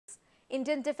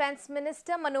Indian Defence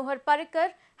Minister Manohar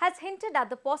Parrikar has hinted at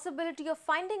the possibility of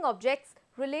finding objects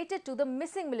related to the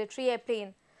missing military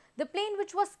airplane. The plane,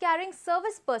 which was carrying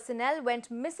service personnel, went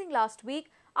missing last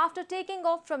week after taking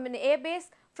off from an airbase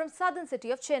from southern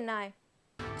city of Chennai.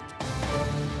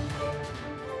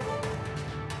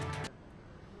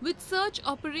 With search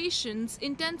operations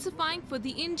intensifying for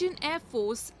the Indian Air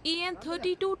Force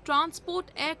AN-32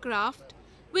 transport aircraft,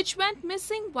 which went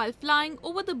missing while flying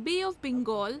over the Bay of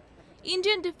Bengal,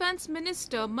 Indian Defence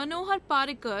Minister Manohar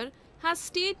Parrikar has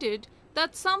stated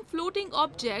that some floating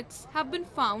objects have been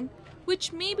found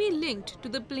which may be linked to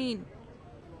the plane.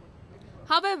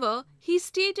 However, he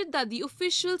stated that the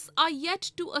officials are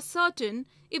yet to ascertain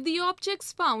if the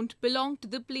objects found belong to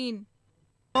the plane.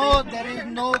 No, there is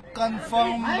no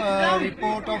confirmed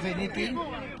report of anything,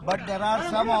 but there are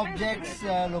some objects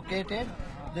located.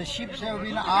 The ships have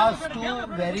been asked to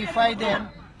verify them,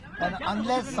 and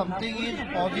unless something is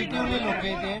positively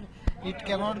located, it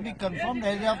cannot be confirmed.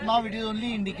 As of now, it is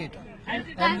only indicator,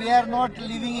 and we are not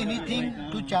leaving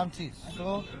anything to chances.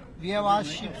 So we have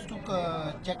asked ships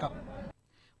to check up.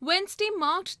 Wednesday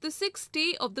marked the 6th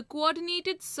day of the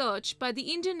coordinated search by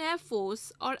the Indian Air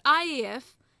Force or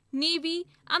IAF, Navy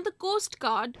and the Coast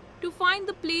Guard to find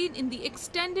the plane in the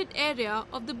extended area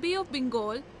of the Bay of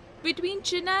Bengal between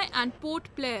Chennai and Port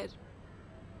Blair.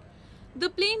 The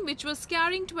plane, which was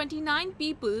carrying 29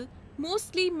 people,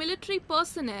 mostly military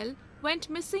personnel, went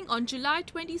missing on July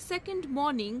 22nd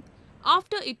morning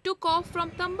after it took off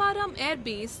from Tambaram Air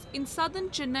Base in southern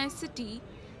Chennai city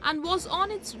and was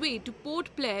on its way to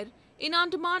Port Blair in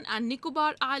Andaman and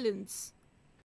Nicobar Islands.